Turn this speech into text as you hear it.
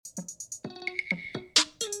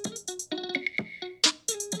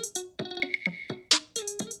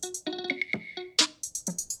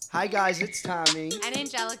Hi guys, it's Tommy. And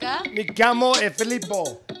Angelica. Mi chiamo e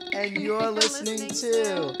Filippo. And you're listening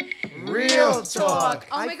to Real Talk.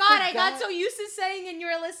 Oh my God, I got so used to saying and you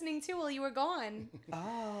were listening to while you were gone.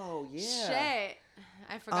 Oh, yeah. Shit.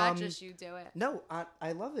 I forgot just you do it. No,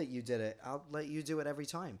 I love that you did it. I'll let you do it every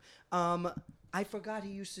time. I forgot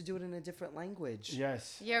he used to do it in a different language.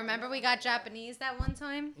 Yes. Yeah, remember we got Japanese that one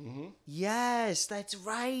time? Mm-hmm. Yes, that's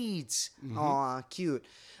right. Aw, cute.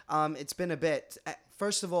 It's been a bit.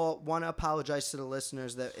 First of all, want to apologize to the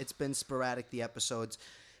listeners that it's been sporadic, the episodes.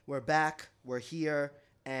 We're back, we're here,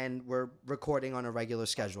 and we're recording on a regular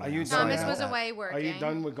schedule. Are you Sorry Thomas about was that. away working. Are you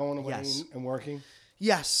done with going away Yes. and working?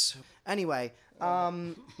 Yes. Anyway,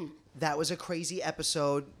 that was a crazy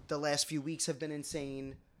episode. The last few weeks have been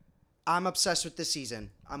insane. I'm obsessed with this season.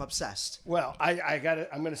 I'm obsessed. Well, I'm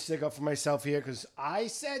going to stick up for myself here because I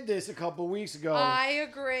said this a couple of weeks ago. I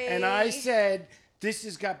agree. And I said this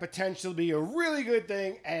has got potential to be a really good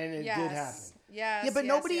thing, and it did happen. Yes. Yeah, but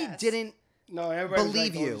nobody didn't No, everybody was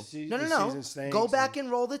believe like, oh, you. the No. season stinks Go back and-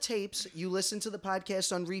 and roll the tapes. You listen to the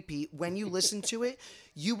podcast on repeat. When you listen to it,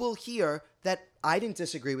 you will hear that I didn't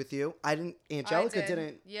disagree with you. Angelica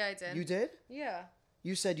didn't. Yeah, I did. You did? Yeah.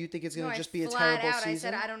 You said you think it's going to just be a flat terrible out,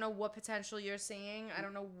 season? I said, I don't know what potential you're seeing. I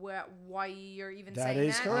don't know why you're even That saying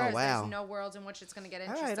is that. correct. Because Oh, wow. There's no world in which it's going to get All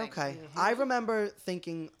interesting. right, okay. I remember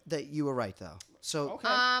thinking that you were right, though. So,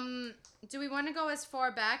 Okay. Do we want to go as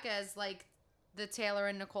far back as like the Taylor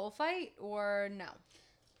and Nicole fight, or no?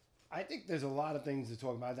 I think there's a lot of things to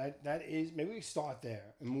talk about. That is, maybe we start there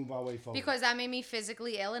and move our way forward. Because that made me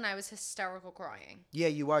physically ill, and I was hysterical crying. yeah,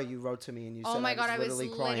 you are. You wrote to me and you said Oh my God, I was literally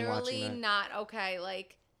crying watching literally that. not okay.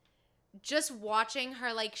 Like, just watching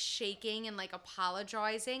her like shaking and like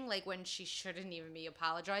apologizing, like when she shouldn't even be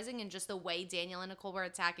apologizing, and just the way Daniel and Nicole were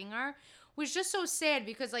attacking her was just so sad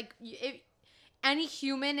because like if any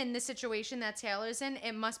human in this situation that Taylor's in,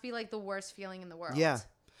 it must be like the worst feeling in the world. Yeah,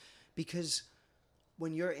 because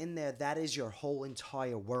when you're in there, that is your whole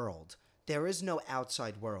entire world. There is no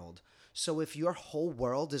outside world. So if your whole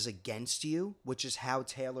world is against you, which is how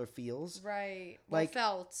Taylor feels, Right. Like-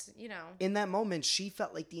 felt, you know. in that moment, she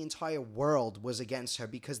felt like the entire world was against her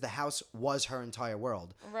because the house was her entire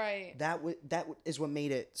world. Right. That is what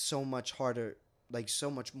made it so much harder, like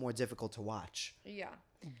so much more difficult to watch. Yeah.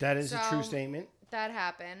 that is a true So- statement. That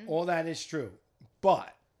happened. All that is true.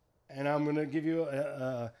 But, and I'm going to give you,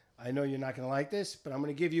 I know you're not going to like this, but I'm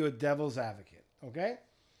going to give you a devil's advocate, okay?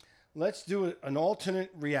 Let's do an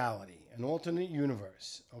alternate reality, an alternate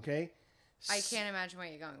universe, okay? I can't imagine where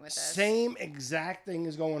you're going with this. Same exact thing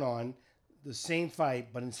is going on, the same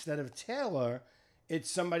fight, but instead of Taylor, it's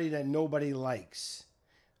somebody that nobody likes.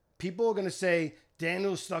 People are going to say,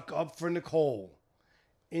 Daniel stuck up for Nicole.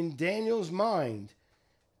 In Daniel's mind,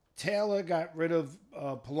 Taylor got rid of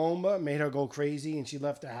Paloma, made her go crazy, and she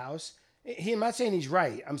left the house. I'm not saying he's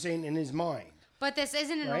right. I'm saying in his mind. But this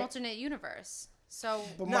isn't an Right? alternate universe. So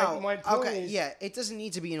But No, my point okay, is, yeah, it doesn't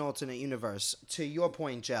need to be an alternate universe, to your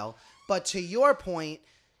point, Jel. But to your point,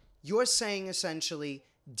 you're saying essentially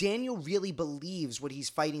Daniel really believes what he's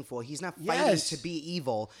fighting for. He's not fighting Yes. to be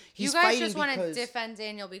evil. He's you guys fighting just want to because defend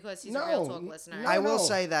Daniel because he's No, a real talk listener. no. I will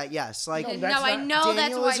say that, yes. Like, No, No, that's I not- know that's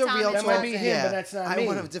Daniel why is a Tom real is that might talk- be him, yeah. but that's not I me.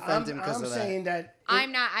 wanna defend him 'cause I'm of that. saying that.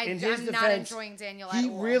 I'm not. in his I'm not defense, enjoying Daniel He at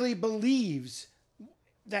all. really believes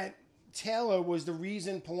that Taylor was the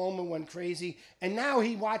reason Paloma went crazy, and now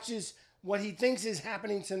he watches what he thinks is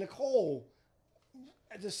happening to Nicole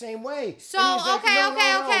the same way. So And he's like, okay, "No, no,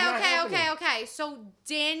 okay, no, okay, not okay, happening." okay, okay. So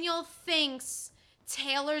Daniel thinks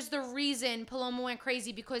Taylor's the reason Paloma went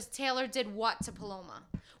crazy because Taylor did what to Paloma?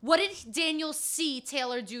 What did Daniel see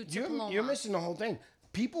Taylor do to Paloma? You're missing the whole thing.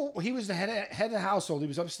 People, he was the head of the household. He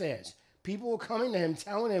was upstairs. People were coming to him,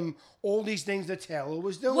 telling him all these things that Taylor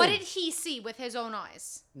was doing. What did he see with his own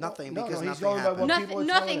eyes? nothing, No, because he's nothing going by happened. what people are telling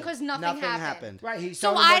Nothing, him. because nothing, Nothing happened. happened. Right, he's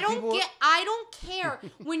So telling I what don't people- get. I don't care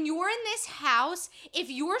when you're in this house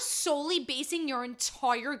if you're solely basing your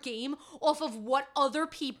entire game off of what other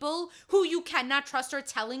people who you cannot trust are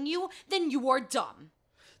telling you. Then you are dumb.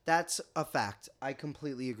 That's a fact. I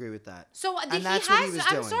completely agree with that. So And he that's has. what he was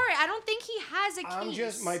I'm doing. sorry. I don't think he has a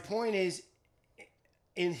case. My point is,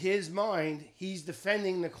 in his mind, he's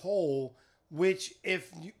defending Nicole, which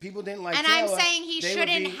if people didn't like And Taylor, I'm saying he they would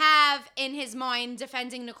shouldn't be- have in his mind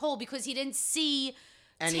defending Nicole because he didn't see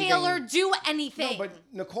Anything- Taylor do anything. No, but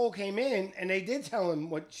Nicole came in and they did tell him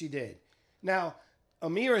what she did. Now,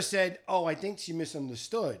 Amira said, "Oh, I think she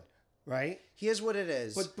misunderstood," right? Here's what it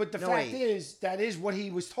is. But the No, fact wait. is, that is what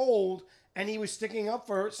he was told, and he was sticking up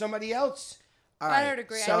for somebody else. All I right. don't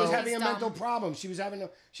agree. I She So was think having a he's mental dumb. problem. She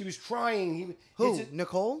was trying. who?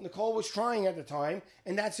 Nicole? Nicole was trying at the time,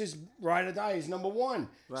 and that's his ride or die. His number one.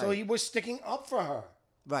 So Right. he was sticking up for her.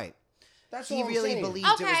 Right. That's He all I'm really saying. believed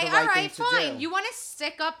it was Okay, the all right right, thing to fine. do. You want to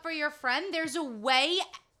stick up for your friend? There's a way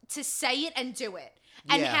to say it and do it.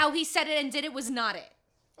 And Yeah. how he said it and did it was not it.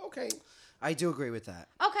 Okay. I do agree with that.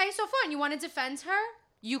 Okay, so fine. You want to defend her?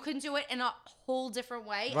 You can do it in a whole different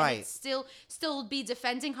way, Right. And it's still be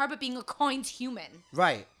defending her, but being a kind human.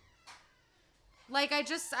 Right. Like I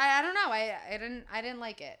don't know. I didn't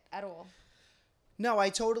like it at all. No, I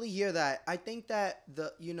totally hear that. I think that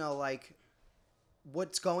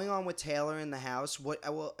what's going on with Taylor in the house,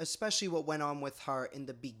 especially what went on with her in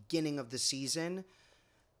the beginning of the season,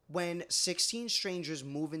 when 16 strangers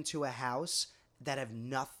move into a house that have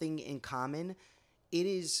nothing in common, it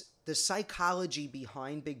is the psychology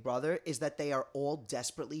behind Big Brother is that they are all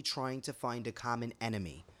desperately trying to find a common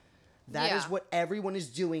enemy. That is Yeah. what everyone is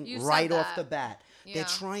doing You said right off that. the bat. Yeah. They're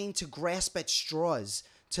trying to grasp at straws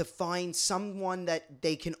to find someone that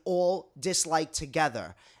they can all dislike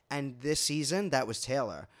together. And this season, that was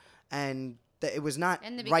Taylor. And it was not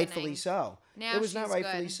In the rightfully beginning. so. Now It was not she's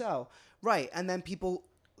rightfully good. so. Right. And then people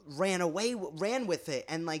ran with it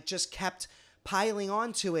and like just kept piling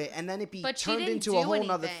onto it. And then it But she turned didn't into a do whole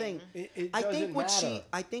nother anything. thing. It I doesn't think matter.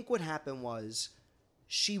 I think what happened was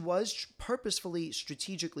she was purposefully,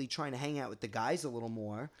 strategically trying to hang out with the guys a little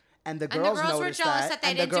more, and the girls were noticed jealous that they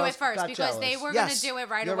and the didn't do it girls first got because they jealous. were gonna Yes, do it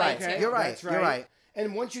right you're away, right. too. You're right. That's You're right.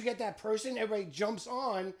 And once you get that person, everybody jumps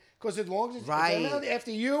on because as long as Right. if they're not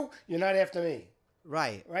after you, you're not after me,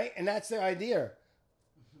 Right. right? And that's the idea.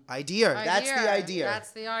 Idea. That's the idea.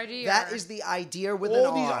 That's the idea. That is the idea with All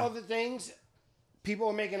an these R. other things, people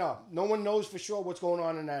are making up. No one knows for sure what's going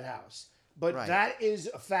on in that house, but Right. that is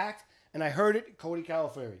a fact. And I heard it, Cody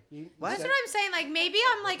Califari. What? That's what I'm saying. Like, maybe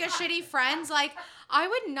I'm like a shitty friend. Like, I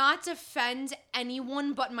would not defend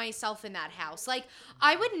anyone but myself in that house. Like,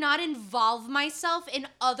 I would not involve myself in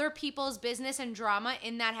other people's business and drama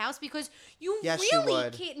in that house because you Yes, you really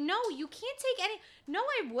would. can't. No, you can't take any. No,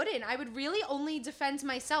 I wouldn't. I would really only defend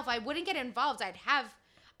myself. I wouldn't get involved. I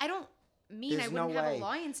don't mean There's I wouldn't no have way.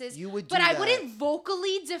 alliances. You would but do I that. wouldn't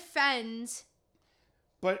vocally defend.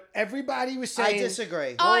 But everybody was I saying.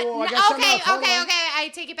 disagree. Oh, I got something okay, else. Hold okay, on. okay. I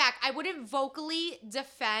take it back. I wouldn't vocally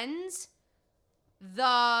defend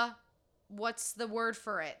the what's the word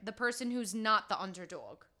for it? The person who's not the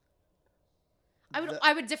underdog.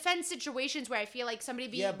 I would defend situations where I feel like somebody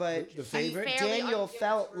being Yeah, but The favorite? unfairly Daniel un-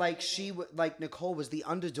 felt like like Nicole was the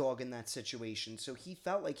underdog in that situation, so he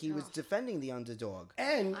felt like he was defending the underdog.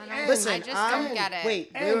 And, I don't- and Listen, I just I'm, don't get it.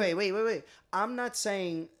 Wait. I'm not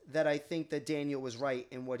saying that I think that Daniel was right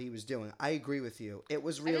in what he was doing. I agree with you. It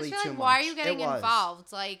was I really just feel too like much. why are you getting It was.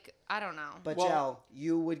 involved? Like, I don't know. But Well- Jel,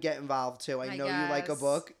 you would get involved too. I I know you like a guess.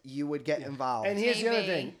 book. You would get involved. And here's the other Maybe.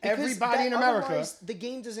 thing. Because Everybody in that- America. otherwise, the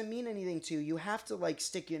game doesn't mean anything to you. You have to like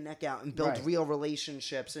stick your neck out and build Right. real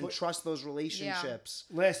relationships and But- trust those relationships.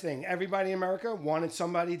 Last thing. Everybody in America wanted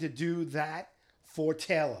somebody to do that for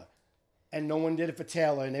Taylor. And no one did it for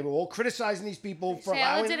Taylor. And they were all criticizing these people for Taylor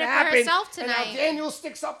allowing did it it to for happen. herself And now tonight. Daniel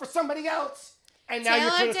sticks up for somebody else. And now you're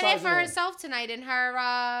Taylor did it criticizing for him. herself tonight in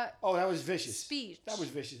her Oh, that was vicious. speech. That was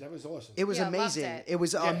vicious. That was awesome. It was Yeah, loved amazing. it. It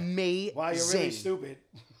was Yeah. amazing. Wow, you're really stupid.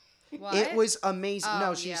 What? It was amazing. Oh,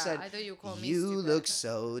 No, she yeah, said, I thought you called me "You stupid." look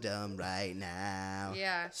so dumb right now."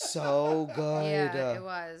 Yeah. So good. Yeah, it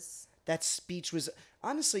was. That speech was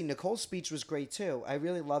honestly Nicole's speech was great too. I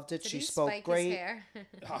really loved it. Did she he spoke spike great. his hair?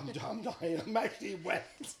 I'm dying. I'm actually wet.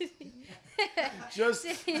 just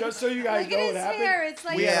so you guys Look know at what his happened. hair. It's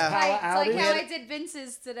like we had a Yeah. power it's like how outage. I did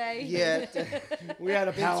Vince's today. Yeah. We had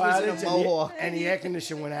a Vince power was in a outage and mohawk. and the air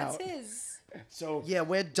conditioner went That's out. his. So Yeah,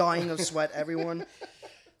 we're dying of sweat, everyone.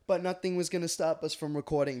 But nothing was gonna stop us from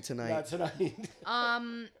recording tonight. not tonight.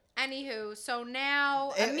 Anywho, so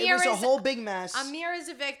now It was a whole big mess. Amir is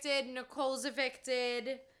evicted. Nicole's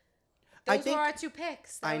evicted. I Those think- were our two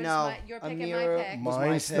picks. That I was know. your pick Amira and my pick. was my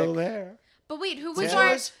Mine's still pick. there. But wait, who was Taylor our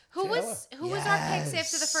was- who was our picks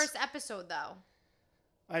after the Yes. first episode though?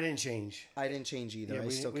 I didn't change. I didn't change either. Yeah, I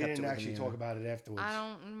still we kept didn't it with actually Amira. talk about it afterwards. I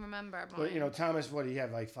don't remember. But you know, mine. Thomas, what do you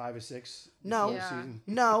have, like 5 or 6? No. Yeah. Season?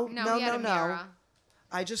 No, no, he had no. Amira.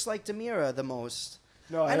 I just liked Amira the most.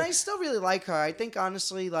 No, And I still really like her. I think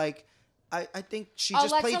honestly, like I think she Oh,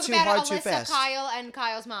 just let's played talk too about hard Alyssa, too fast. Kyle, and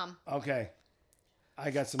Kyle's mom. okay. I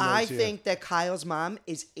got some I notes here. think that Kyle's mom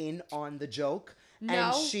is in on the joke, No.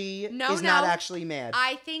 and she No, is not no. actually mad.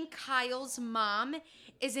 I think Kyle's mom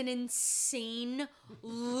is an insane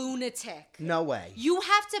lunatic. No way. You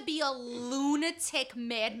have to be a lunatic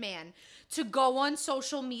madman to go on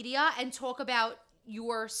social media and talk about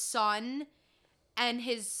your son and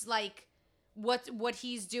his like what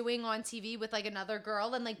he's doing on TV with like another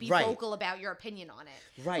girl and like be Right. vocal about your opinion on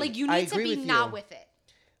it. Right. Like you I need to agree be with not you. with it.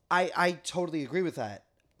 I totally agree with that.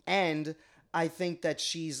 And I think that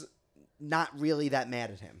she's not really that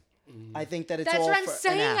mad at him. I think that it's That's all what I'm for an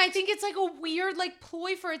saying. I act. think it's like a weird like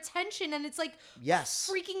ploy for attention, and it's like Yes.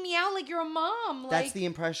 freaking me out. Like you're a mom. That's like, the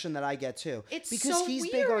impression that I get too. It's because so he's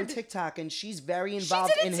big on weird. TikTok and she's very She's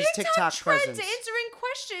involved in his TikTok trend presence. answering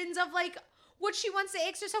questions of like what she wants to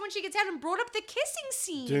ask her someone she gets out and brought up the kissing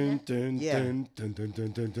scene. Dun, dun, Yeah. dun, dun, dun,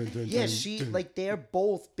 dun, dun, dun, dun, Yeah, dun, she dun. like they're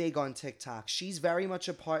both big on TikTok. She's very much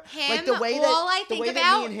a part. like Him, the way that all I the think way that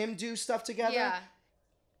about- me and him do stuff together. Yeah.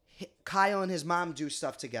 Kyle and his mom do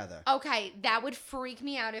stuff together. Okay, that would freak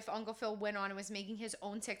me out if Uncle Phil went on and was making his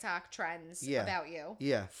own TikTok trends Yeah. about you.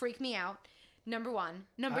 Yeah. Freak me out. Number one.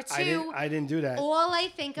 Number I two, didn't do that. all I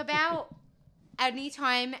think about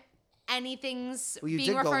anytime anything's Well, you being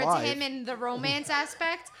did go referred to live. him in the romance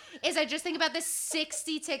aspect is I just think about the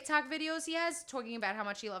 60 TikTok videos he has talking about how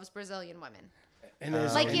much he loves Brazilian women. And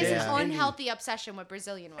there's, Like and he has there's an indie- unhealthy obsession with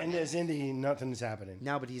Brazilian And women. there's indie, nothing's happening.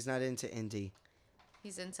 No, but he's not into indie.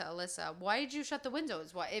 He's into Alyssa. Why did you shut the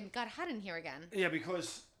windows? Why it got hot in here again? Yeah,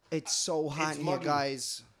 because It's so hot It's in here, muggy.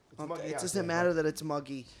 guys. muggy It out doesn't there, matter bud. that it's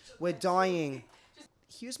muggy. We're dying.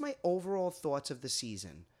 Here's my overall thoughts of the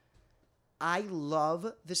season. I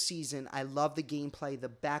love the season. I love the gameplay, the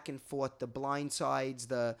back and forth, the blind sides,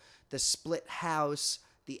 the split house.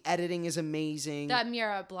 The editing is amazing. That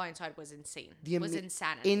Mira blindside was insane. The was ama-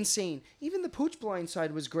 insanity. Insane. Even the Pooch blind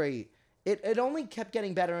side was great. It only kept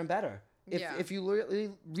getting better and better. Yeah. If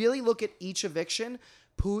you really look at each eviction,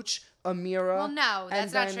 Pooch, Amira. Well, no, that's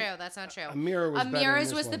and not then- true. That's not true. Amira was better in Amira's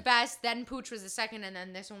this was the one. best, then Pooch was the second, and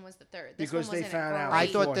then this one was the third. This Because one they wasn't found out I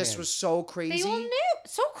great. thought this beforehand. was so crazy. They all knew.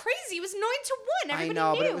 So crazy. It was 9-1. I Everybody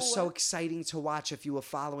know, knew. but it was so exciting to watch if you were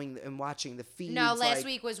following and watching the feeds. No, last like-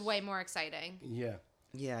 week was way more exciting. yeah.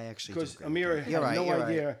 Yeah, I actually. Because do agree with Amira that. had You're right, no you're right.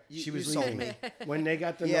 idea You- she was you sold leaving. me. When they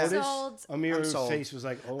got the Yeah. notice, Sold. Amira's sold. face was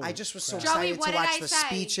like, oh. I just was so crap. Joey, excited what to did watch I the say?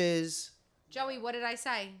 speeches. Joey, what did I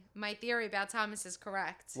say? My theory about Thomas is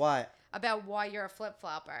correct. What? About why you're a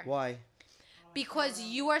flip-flopper. Why? Because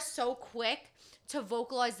you are so quick to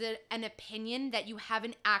vocalize an opinion that you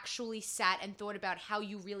haven't actually sat and thought about how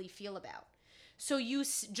you really feel about. So you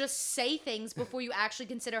just say things before you actually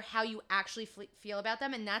consider how you actually feel about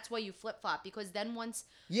them, and that's why you flip-flop. Because then once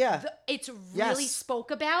Yeah. it's really Yes. spoke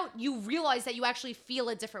about, you realize that you actually feel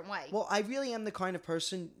a different way. Well, I really am the kind of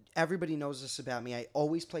person, everybody knows this about me, I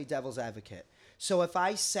always play devil's advocate. So if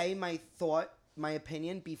I say my thought, my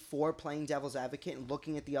opinion before playing devil's advocate and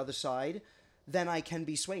looking at the other side, then I can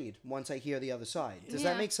be swayed once I hear the other side. Does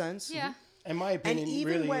that Yeah. make sense? Yeah. And my opinion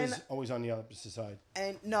even really when- is always on the opposite side.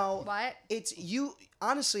 And no, What? it's you.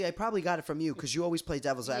 Honestly, I probably got it from you because you always play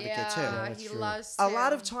devil's advocate Yeah, too. that's he true. loves A lot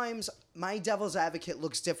to. of times, my devil's advocate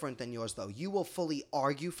looks different than yours, though. You will fully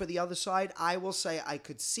argue for the other side. I will say I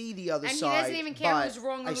could see the other And he side. doesn't even care but who's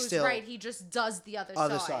wrong or I who's still- right. He just does the other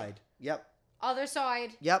side. Yep. Other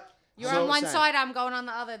side. Yep. You're on one side, I'm going on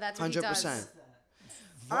the other. That's what he does. 100%.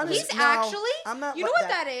 He's no, actually. I'm not you know like what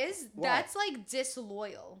that is? What? That's like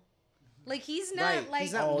disloyal. Like he's not Right, like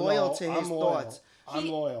he's not loyal to his I'm loyal. thoughts. I'm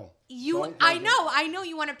He- loyal. you. Don't I think- know.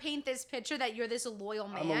 You want to paint this picture that you're this loyal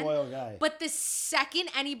man. I'm a loyal guy. But the second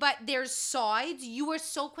there's sides, you are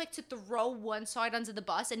so quick to throw one side under the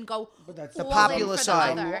bus and go But that's all the in popular for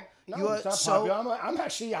side. The other. No, You are it's not so- popular. I'm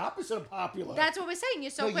actually opposite of popular. That's what we're saying.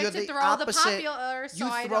 You're so No, quick you're to the throw opposite. the popular You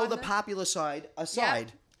side. throw on the popular side Yep,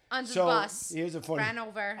 aside. under so the bus. here's a funny. Ran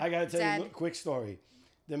over. I gotta tell dead. you a quick story.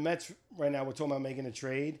 The Mets right now we're talking about making a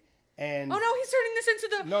trade, and Oh no, he's turning this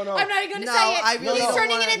into the. No, no. I'm not even gonna No, say it. I really he's don't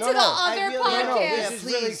turning wanna- it into no, the no, I other really no, don't. no, podcast. this is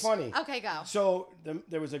really please. funny. Okay, go. So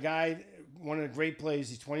there was a guy, one of the great players.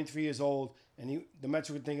 He's 23 years old, and the Mets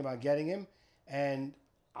were thinking about getting him. And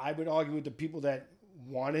I would argue with the people that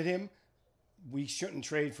wanted him, we shouldn't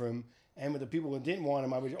trade for him. And with the people who didn't want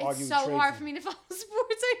him, I would argue It's trade so hard for for me to follow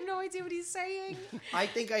sports. I have no idea what he's saying. I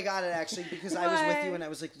think I got it actually because I was with you What? and I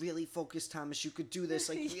was like, really focus, Thomas. You could do this.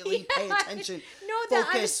 Like, really pay Yeah. attention. No, that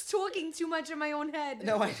I was Focus. talking too much in my own head.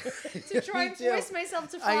 No, I to try me and too. force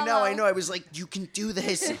myself to follow. I know. I was like, you can do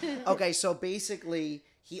this. Okay, so basically,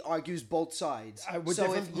 he argues both sides. with So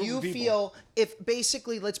different if group you of people. feel, if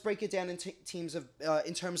basically, let's break it down in teams of,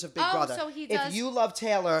 in terms of Big Oh, Brother. so he If does- you love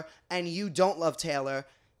Taylor and you don't love Taylor,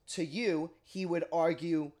 to you, he would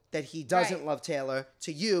argue that he doesn't Right. love Taylor.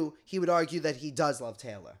 To you, he would argue that he does love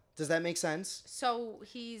Taylor. Does that make sense? So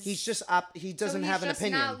he's. He's just he so doesn't he's have an just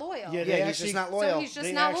opinion. not loyal. Yeah, Yeah, They he's actually- just not So loyal. he's just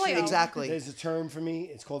They not actually- loyal. Exactly. There's a term for me.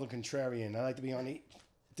 It's called a contrarian. I like to be on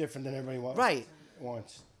different than everybody Right.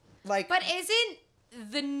 wants. Like But isn't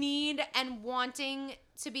the need and wanting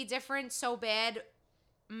to be different so bad,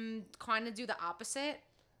 kind of do the opposite?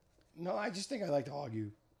 No, I just think I like to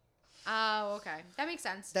argue. Oh, okay. That makes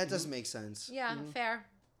sense. That does make sense. Yeah, fair.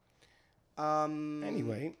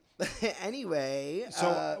 Anyway, Anyway.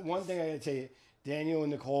 so one thing I gotta tell you, Daniel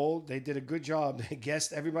and Nicole, they did a good job. They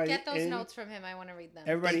guessed everybody. Get those in, notes from him. I want to read them.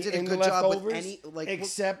 Everybody They did a in good the job with leftovers, any, like,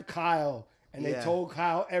 except Kyle. And they Yeah. told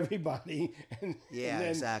Kyle everybody. And, Yeah, and then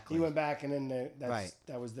exactly. He went back, and then Right.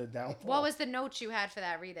 that was the downfall. What was the notes you had for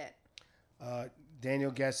that? Read it.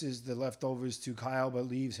 Daniel guesses the leftovers to Kyle, but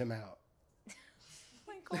leaves him out. Oh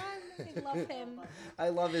my God. I love him. I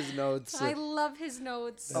love his notes. I love his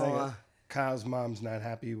notes. Oh, Kyle's mom's not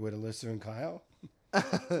happy with Alyssa and Kyle.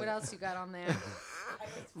 What else you got on there?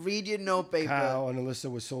 read your note paper. Kyle and Alyssa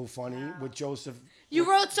was so funny with Joseph. You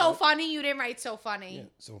wrote so funny. You didn't write so funny. Yeah,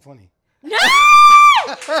 so funny. No!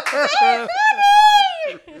 So funny!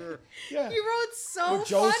 Yeah. You wrote so With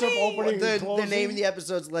Joseph funny. opening- The Closing. name of the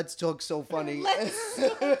episode's Let's Talk So Funny. Let's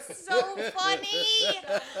so funny.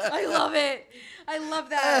 I love it. I love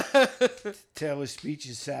that. Taylor's speech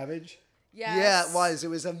is savage. Yes. Yeah, it was. It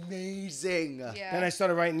was amazing. Yeah. Then I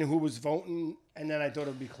started writing who was voting, and then I thought it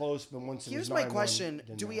would be close, but once it Here's was my 9-1, question.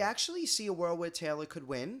 then Do we no. actually see a world where Taylor could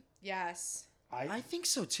win? Yes. I think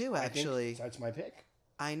so too, I think actually. that's my pick.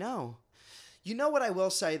 I know. You know what I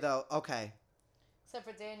will say, though? Okay. Except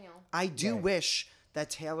for Daniel. I do Right. wish that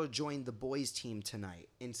Taylor joined the boys' team tonight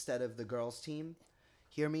instead of the girls' team.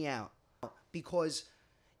 Hear me out. Because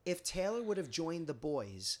if Taylor would have joined the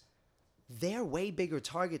boys, they're way bigger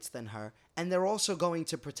targets than her, and they're also going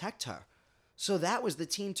to protect her. So that was the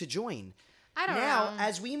team to join. I don't Now, know.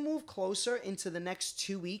 as we move closer into the next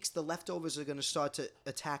 2 weeks, the leftovers are going to start to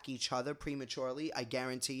attack each other prematurely. I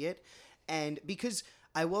guarantee it. And because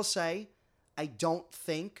I will say, I don't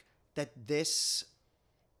think that this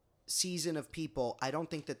season of people, I don't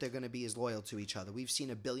think that they're going to be as loyal to each other. We've seen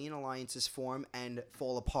a billion alliances form and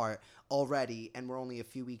fall apart already, and we're only a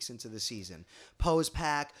few weeks into the season. Pose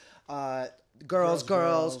Pack, girls.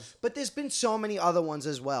 But there's been so many other ones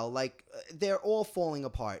as well. Like, they're all falling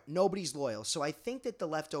apart. Nobody's loyal. So I think that the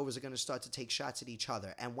leftovers are going to start to take shots at each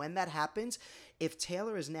other. And when that happens, if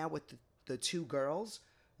Taylor is now with the two girls,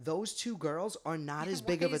 those two girls are not as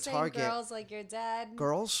big Why of are a you saying target. Girls like your dad.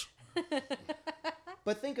 Girls?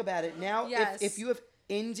 But think about it. Now, Yes. if you have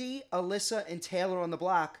Indy, Alyssa, and Taylor on the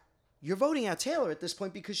block, you're voting out Taylor at this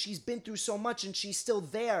point because she's been through so much and she's still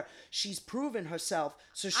there. She's proven herself.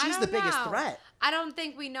 So I she's don't the biggest know. threat. I don't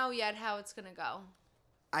think we know yet how it's gonna go.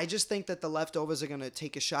 I just think that the leftovers are going to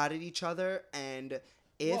take a shot at each other. And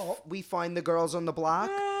if Well- we find the girls on the block,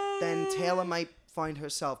 then Taylor might find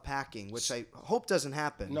herself packing, which I hope doesn't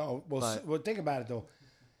happen. No, but- well, think about it though.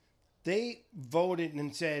 They voted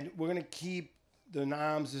and said we're gonna keep the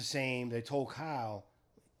noms the same. They told Kyle.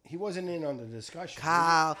 He wasn't in on the discussion.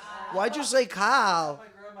 Kyle. Why'd you say Kyle?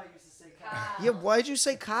 My grandma used to say Kyle. Yeah, why'd you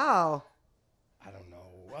say Kyle? I don't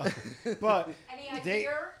know, but Any They-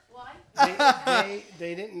 idea why?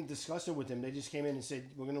 they didn't discuss it with him. They just came in and said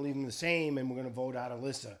we're gonna leave them the same and we're gonna vote out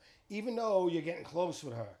Alyssa, even though you're getting close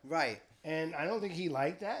with her. Right. And I don't think he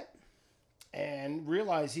liked that, and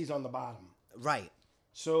realized he's on the bottom. Right.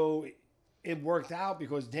 So it worked out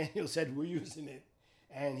because Daniel said we're using it,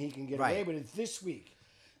 and he can get Right. away with it this week.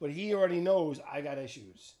 But he already knows I got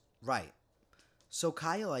issues. Right. So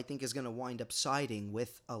Kyle, I think, is going to wind up siding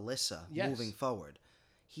with Alyssa Yes. moving forward.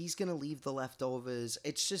 He's going to leave the leftovers.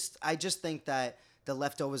 It's just, I just think that the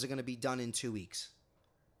leftovers are going to be done in 2 weeks.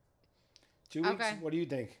 2 weeks. Okay. What do you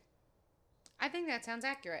think? I think that sounds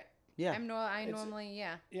accurate. Yeah. I It's- normally,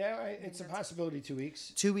 yeah. Yeah, it's a possibility. 2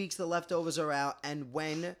 weeks. 2 weeks, the leftovers are out. And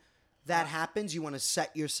when that happens, you want to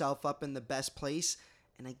set yourself up in the best place.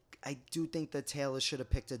 And I do think that Taylor should have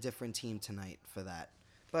picked a different team tonight for that.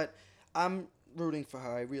 But I'm rooting for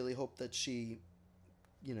her. I really hope that she,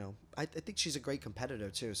 you know, I think she's a great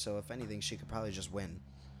competitor too. So if anything, she could probably just win.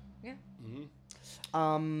 Yeah.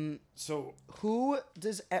 So Who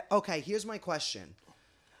does? Okay, here's my question.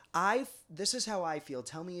 This is how I feel.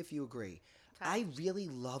 Tell me if you agree. Okay. I really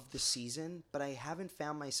love the season, but I haven't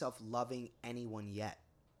found myself loving anyone yet.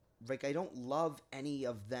 Like, I don't love any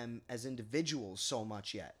of them as individuals so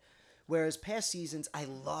much yet. Whereas past seasons, I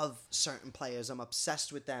love certain players. I'm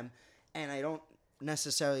obsessed with them, and I don't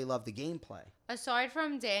necessarily love the gameplay. Aside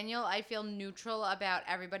from Daniel, I feel neutral about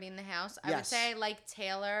everybody in the house. I would Yes. say I like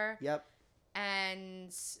Taylor Yep.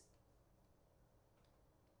 and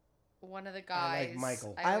one of the I guys. like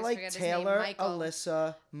Michael. I always like forget his name, Taylor, Michael.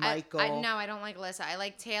 Alyssa, Michael. No, I don't like Alyssa. I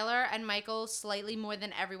like Taylor and Michael slightly more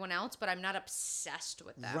than everyone else, but I'm not obsessed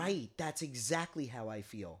with them. Right. That's exactly how I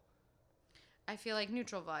feel. I feel like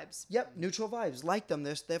neutral vibes. Yep, neutral vibes. Like them.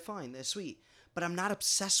 They're fine. They're sweet. But I'm not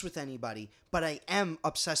obsessed with anybody. But I am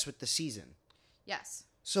obsessed with the season. Yes.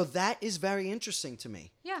 So that is very interesting to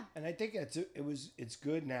me. Yeah. And I think it's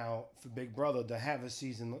good now for Big Brother to have a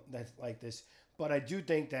season that's like this. But I do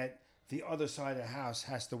think that the other side of the house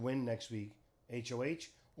has to win next week, HOH,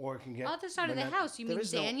 or it can get Other side of the house. You there mean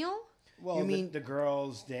is no- Daniel? Well, You mean- the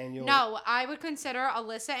girls, Daniel. No, I would consider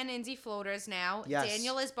Alyssa and Indy floaters now. Yes.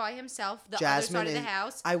 Daniel is by himself. The Jasmine other side of is- the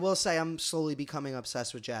house. I will say I'm slowly becoming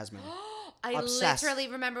obsessed with Jasmine. I obsessed. literally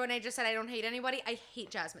remember when I just said I don't hate anybody. I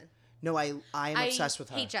hate Jasmine. No, I am obsessed with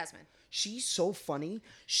her. I hate Jasmine. She's so funny.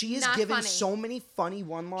 She is Not given funny. so many funny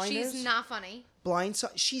one-liners. She's not funny.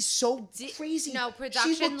 She's so crazy. No, She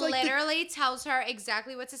production looked like the- literally tells her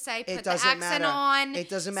exactly what to say. Put It the doesn't accent matter. on. It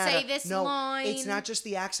doesn't matter. Say this no, line. it's not just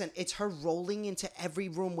the accent. It's her rolling into every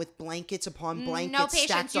room with blankets upon blankets No patience.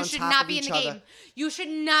 stacked You on should top not of be in each the other. game. You should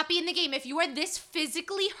not be in the game. If you are this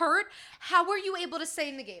physically hurt, how are you able to stay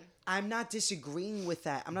in the game? I'm not disagreeing with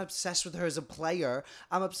that. I'm not obsessed with her as a player.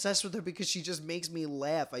 I'm obsessed with her because she just makes me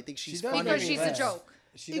laugh. I think she's does funny. Because make me she's a laugh. joke.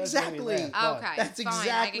 She does make me Exactly. laugh, but- Okay. That's fine, I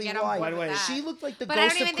exactly can get on why. board By the way, with that. She looked like the But I ghost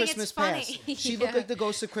don't of even think Christmas it's funny. Past. She Yeah. looked like the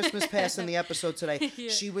ghost of Christmas Past in the episode today. Yeah.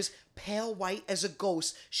 She was pale white as a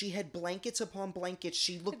ghost. She had blankets upon blankets.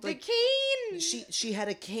 She looked The like cane. she had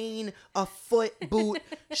a cane, a foot boot.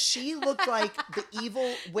 She looked like the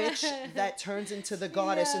evil witch that turns into the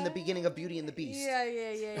goddess in the beginning of Beauty and the Beast.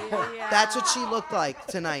 Yeah. That's what she looked like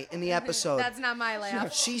tonight in the episode. That's not my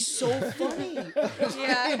laugh. She's so funny.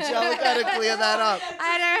 Yeah. Angelica had to clear that up.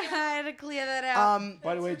 I had to clear that out.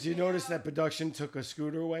 By the way, did you notice that production took a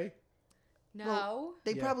scooter away? No.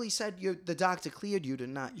 They Yeah. probably said the doctor cleared you to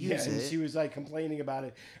not use Yeah, and it. she was like complaining about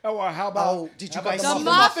it. Oh, well, how about? Oh, did you how about guys The see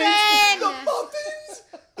muffin! The muffins!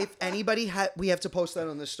 If anybody we have to post that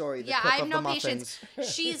on the story. The Yeah, clip I have of no the muffins.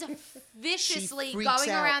 patience. She's viciously freaks going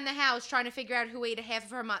out. around the house trying to figure out who ate a half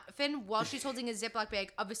of her muffin while she's holding a Ziploc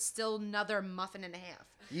bag of a still another muffin and a half.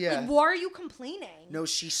 Yeah. Like, why are you complaining? No,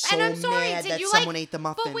 she's so And I'm sorry, mad did that you someone like, ate the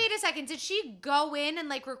muffin. But wait a second, did she go in and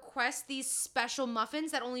like request these special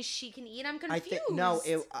muffins that only she can eat? I'm I confused. think no.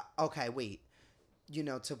 Okay, wait. You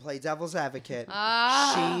know, to play devil's advocate,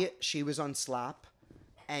 Ah. she was on Slop,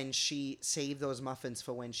 and she saved those muffins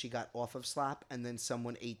for when she got off of Slop, and then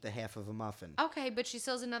someone ate the half of a muffin. Okay, but she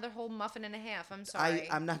still has another whole muffin and a half. I'm sorry.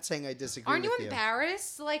 I'm not saying I disagree. Aren't you with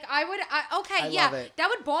embarrassed? Like I would. Okay, I yeah, love it. that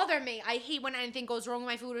would bother me. I hate when anything goes wrong with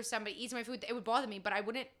my food or somebody eats my food. It would bother me, but I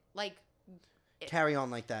wouldn't like Carry on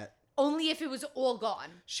like that. only if it was all gone.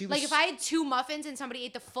 She like was- if I had 2 muffins and somebody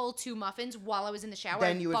ate the full 2 muffins while I was in the shower,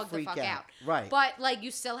 Then I'd you would bug the freak fuck out. out. Right. But like you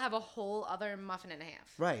still have a whole other muffin and a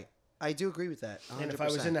half. Right. I do agree with that. 100%. And if I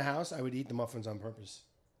was in the house, I would eat the muffins on purpose.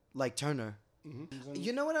 like Turner. Mm-hmm.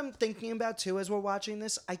 You know what I'm thinking about too as we're watching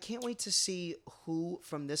this? I can't wait to see who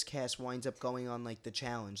from this cast winds up going on like the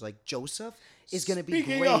challenge. Like Joseph is going to be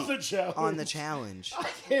Speaking great of the challenge. on the challenge. I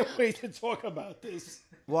can't wait to talk about this.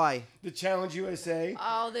 Why? The Challenge USA.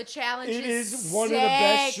 Oh, the challenge It is is one of the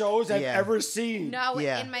best sick. shows I've Yeah. ever seen. No,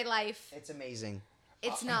 Yeah. in my life, It's amazing.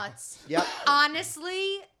 it's nuts. Yep.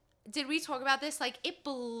 Honestly, did we talk about this? Like, it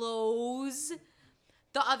blows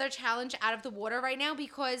the other challenge out of the water right now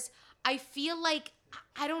because I feel like,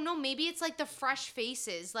 I don't know, maybe it's like the fresh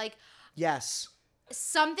faces. Like, Yes.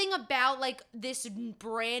 something about like this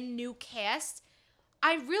brand new cast.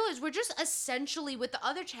 I realize we're just essentially with the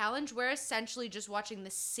other challenge, we're essentially just watching the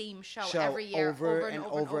same show, every year over and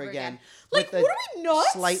over again. Like, with what a are we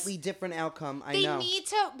nuts? Slightly different outcome. I They know. need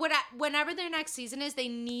to whenever their next season is, they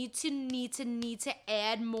need to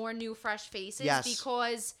add more new fresh faces Yes.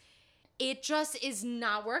 because it just is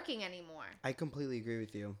not working anymore. I completely agree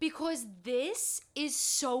with you. Because this is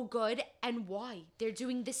so good, and why they're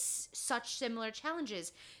doing this such similar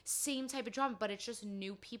challenges, same type of drama, but it's just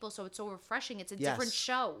new people, so it's so refreshing. It's a different Yes.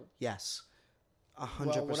 show. Yes. Well,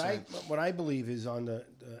 100%. what I believe is on the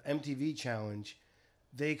MTV Challenge,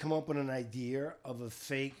 they come up with an idea of a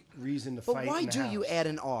fake reason to But fight. why in the do you house. add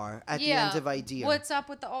an R at the end of idea? What's up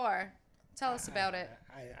with the R? Tell us about it.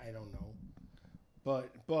 I don't know,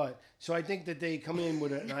 but so I think that they come in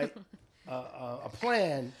with a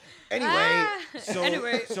plan. Anyway. So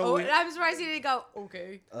anyway, so we- I'm surprised you didn't go,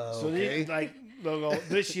 okay. So they, like they'll go,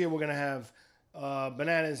 this year we're gonna have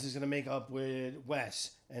Bananas is gonna make up with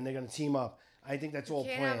Wes, and they're gonna team up. I think that's all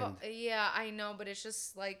Can't planned. have yeah, I know, but it's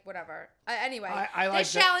just like whatever. Anyway, I like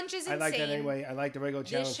this that- challenge is I insane. like that anyway. I like the regular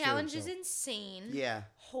challenge. This challenge too, is so. insane. Yeah.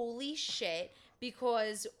 Holy shit!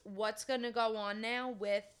 Because what's gonna go on now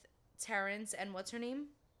with Terrence and what's her name?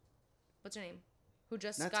 What's her name? who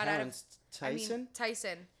just Not got Terrence. Tyson.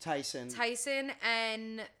 Tyson,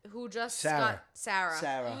 and who just Sarah. got Sarah.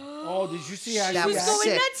 Sarah. Oh, did you see how That she was acted? Going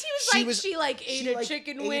sick. nuts. He was She like, she ate a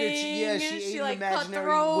chicken wing. yeah, she ate an like cut the imaginary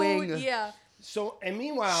road. wing. Yeah. So, and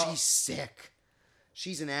meanwhile, She's sick.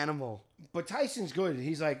 She's an animal. but Tyson's good.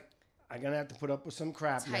 He's like, I'm gonna have to put up with some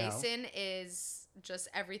crap now. Tyson is just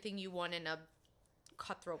everything you want in a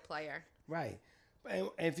cutthroat player. Right. And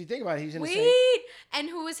if you think about it, he's in the Wait, same and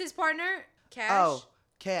who was his partner? Cash. Oh,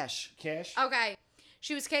 Cash. cash. Okay.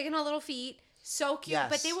 She was kicking her little feet. So cute.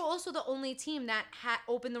 Yes. But they were also the only team that had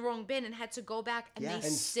opened the wrong bin and had to go back, and Yes. they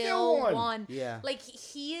And still still won. won. Yeah. Like,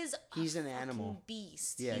 he is He's an fucking animal.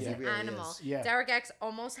 beast. Yeah, He's he an really animal. is. Yeah. Derek X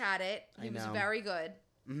almost had it. He I was know. very good.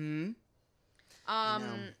 Mm-hmm. I know.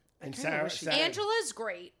 And kinda Sarah, wish she- Sarah Angela's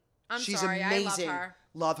great. I'm She's sorry. amazing. I love her.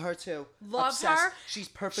 Love her too. Love Obsessed. her. She's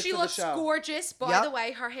perfect She for looks the show. gorgeous. By Yep. the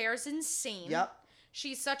way, her hair is insane. Yep.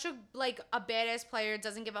 She's such a badass player.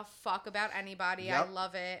 Doesn't give a fuck about anybody. Yep. I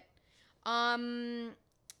love it.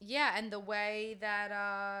 Yeah, and the way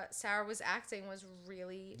that Sarah was acting was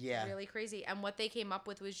really, really crazy. And what they came up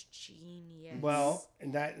with was genius. well,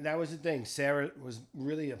 and that was the thing. Sarah was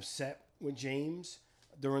really upset with James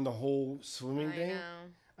during the whole swimming I thing. know.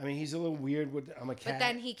 I mean, he's a little weird with I'm a cat. But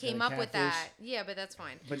then he came and a up with catfish. that. Yeah, but that's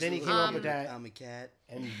fine. But then he came up with that, I'm a cat.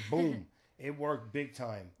 and boom, it worked big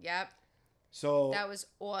time. Yep. So That was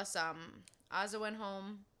awesome. Ozza went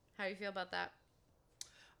home. How you feel about that?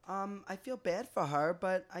 I feel bad for her,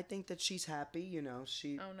 but I think that she's happy. You know,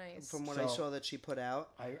 she. Oh, nice. From what I So- saw that she put out,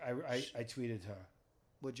 I tweeted her.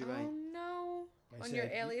 would you write? Oh, no. I On your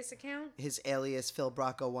said- alias account? His alias Phil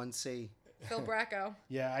Bracco 1C. Phil Bracco.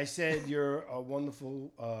 Yeah, I said you're a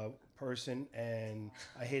wonderful person, and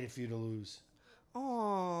I hated for you to lose.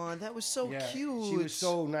 Oh, that was so Yeah, cute. she was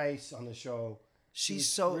so nice on the show. She's was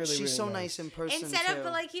so really, she's really so nice. nice in person Instead too.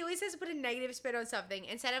 of, he always has to put a negative spin on something.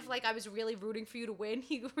 Instead of, I was really rooting for you to win,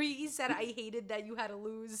 he said, I hated that you had to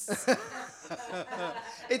lose.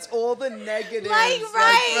 It's all the negatives.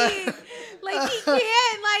 Right. He can't,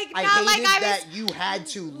 I not hated I that was you had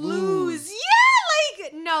to lose. lose. Yeah,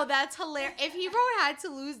 no, that's hilarious. If he wrote had to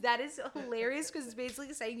lose, that is hilarious because it's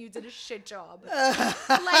basically saying you did a shit job. You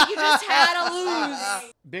just had to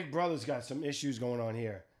lose. Big Brother's got some issues going on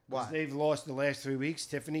here. 'Cause What? They've lost the last 3 weeks,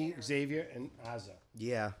 Tiffany, Xavier, and Azza.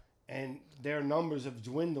 Yeah. And their numbers have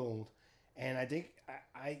dwindled. And I think,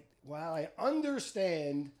 while I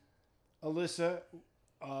understand Alyssa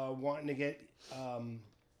wanting to get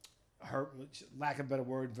her, lack of a better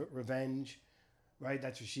word, revenge, right?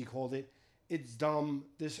 That's what she called it. It's dumb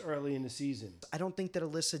this early in the season. I don't think that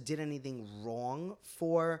Alyssa did anything wrong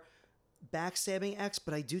for backstabbing X,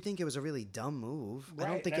 but I do think it was a really dumb move. I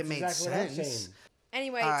don't Right, think it that's made exactly what I'm sense. saying.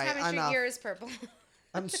 Anyway, All right, Thomas, your enough. ear is purple.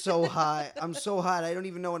 I'm so hot. I'm so hot. I don't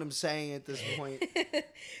even know what I'm saying at this point.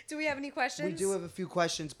 Do we have any questions? We do have a few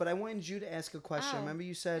questions, but I wanted you to ask a question. Oh. Remember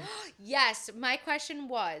you said Yes, my question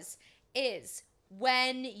is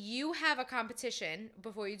when you have a competition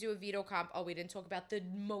before you do a veto comp. Oh, we didn't talk about the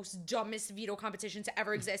most dumbest veto competition to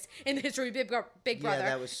ever exist in the history of Big Brother.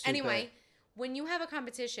 that was stupid. Anyway, when you have a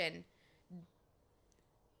competition,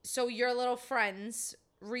 so your little friends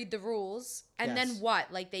read the rules, and Yes. then what?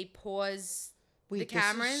 They pause the Wait,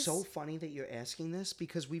 cameras. this is so funny that you're asking this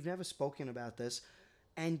because we've never spoken about this,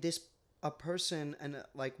 and a person and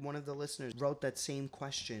one of the listeners wrote that same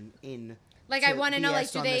question in. I want to be know,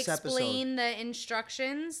 asked do on they this episode. explain the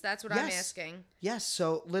instructions? That's what I'm Yes. asking. Yes,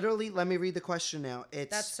 so literally, let me read the question now.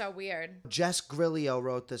 It's That's so weird. Jess Grillio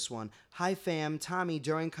wrote this one. Hi fam, Tommy.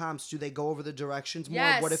 During comps, do they go over the directions more?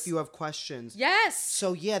 Yes. What if you have questions? Yes.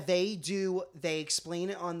 So yeah, they do. They explain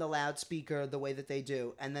it on the loudspeaker the way that they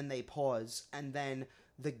do, and then they pause, and then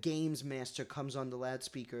the games master comes on the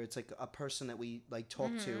loudspeaker. It's a person that we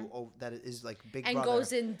talk to that is Big And Brother,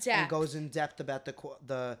 goes in depth. and goes in depth about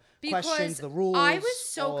the Because questions, the rules. I was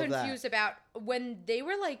so all of that. confused about when they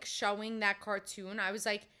were showing that cartoon. I was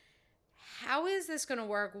like, how is this gonna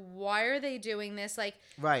work? Why are they doing this?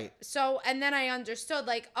 Right. So, and then I understood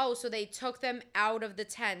oh, so they took them out of the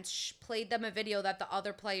tent, played them a video that the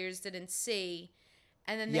other players didn't see,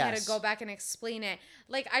 and then they had to Yes. go back and explain it.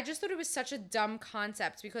 I just thought it was such a dumb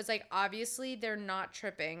concept because obviously they're not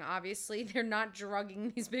tripping. Obviously they're not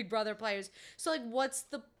drugging these Big Brother players. So what's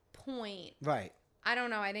the point? Right. I don't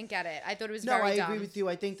know. I didn't get it. I thought it was No, very I dumb. agree with you.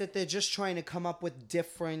 I think that they're just trying to come up with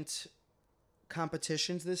different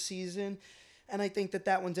competitions this season, and I think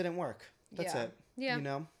that one didn't work. That's Yeah. it. Yeah. You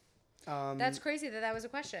know? That's crazy that was a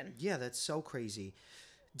question. Yeah, that's so crazy.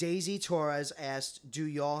 Daisy Torres asked, do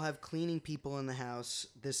y'all have cleaning people in the house?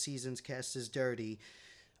 This season's cast is dirty.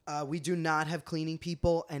 We do not have cleaning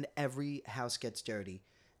people, and every house gets dirty.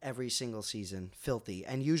 every single season. Filthy.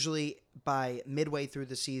 And usually by midway through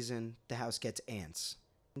the season, the house gets ants.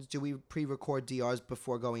 Do we pre-record DRs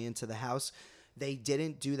before going into the house? They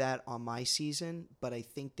didn't do that on my season, but I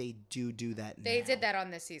think they do that now. They did that on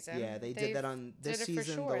this season. Yeah, they did that on this did it for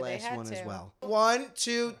season, sure. the They last had one as to. well. 1,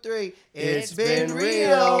 2, 3. It's been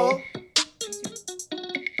real.